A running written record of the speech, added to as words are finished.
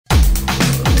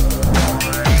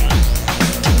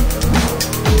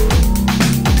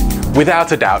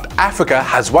Without a doubt, Africa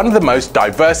has one of the most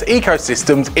diverse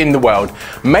ecosystems in the world,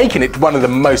 making it one of the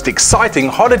most exciting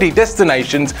holiday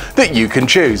destinations that you can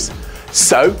choose.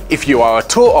 So, if you are a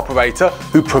tour operator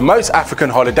who promotes African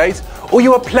holidays, or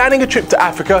you are planning a trip to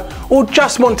Africa, or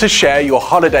just want to share your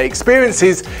holiday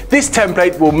experiences, this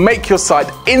template will make your site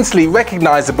instantly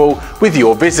recognizable with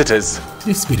your visitors.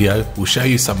 This video will show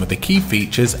you some of the key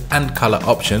features and color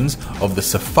options of the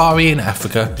Safari in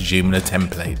Africa Joomla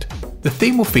template. The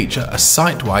theme will feature a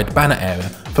site-wide banner area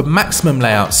for maximum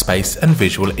layout space and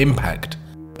visual impact,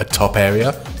 a top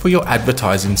area for your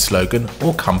advertising slogan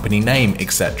or company name,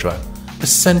 etc., a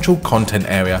central content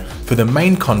area for the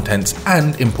main contents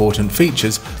and important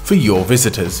features for your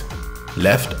visitors,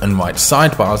 left and right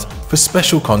sidebars for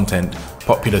special content,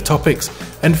 popular topics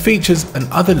and features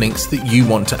and other links that you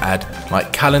want to add,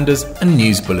 like calendars and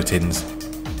news bulletins,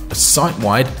 a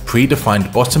site-wide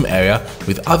predefined bottom area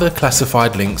with other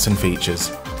classified links and features.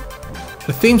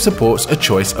 The theme supports a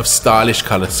choice of stylish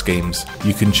color schemes.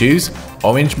 You can choose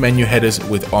orange menu headers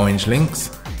with orange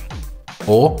links,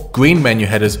 or green menu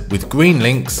headers with green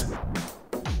links,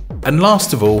 and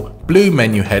last of all, blue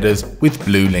menu headers with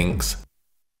blue links.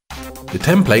 The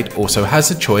template also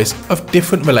has a choice of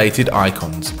different related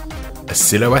icons: a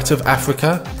silhouette of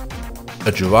Africa,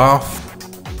 a giraffe,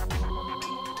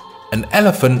 an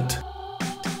elephant,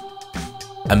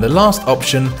 and the last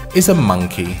option is a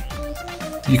monkey.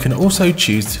 You can also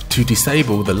choose to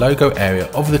disable the logo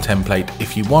area of the template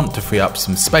if you want to free up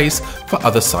some space for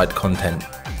other site content.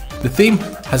 The theme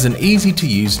has an easy to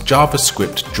use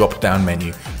JavaScript drop-down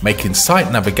menu, making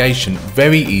site navigation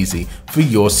very easy for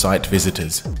your site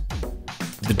visitors.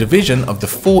 The division of the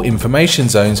 4 information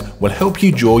zones will help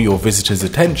you draw your visitors'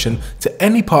 attention to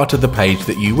any part of the page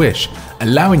that you wish,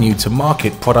 allowing you to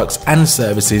market products and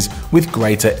services with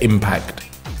greater impact.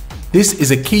 This is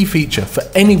a key feature for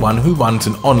anyone who runs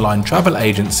an online travel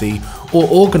agency or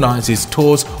organises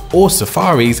tours or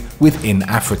safaris within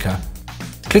Africa.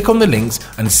 Click on the links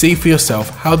and see for yourself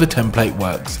how the template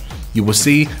works. You will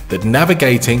see that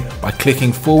navigating by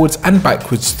clicking forwards and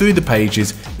backwards through the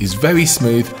pages is very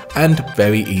smooth and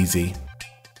very easy.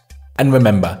 And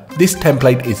remember, this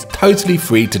template is totally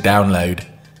free to download.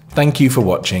 Thank you for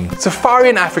watching. Safari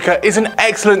in Africa is an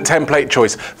excellent template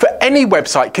choice for any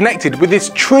website connected with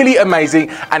this truly amazing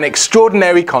and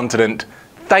extraordinary continent.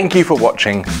 Thank you for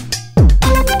watching.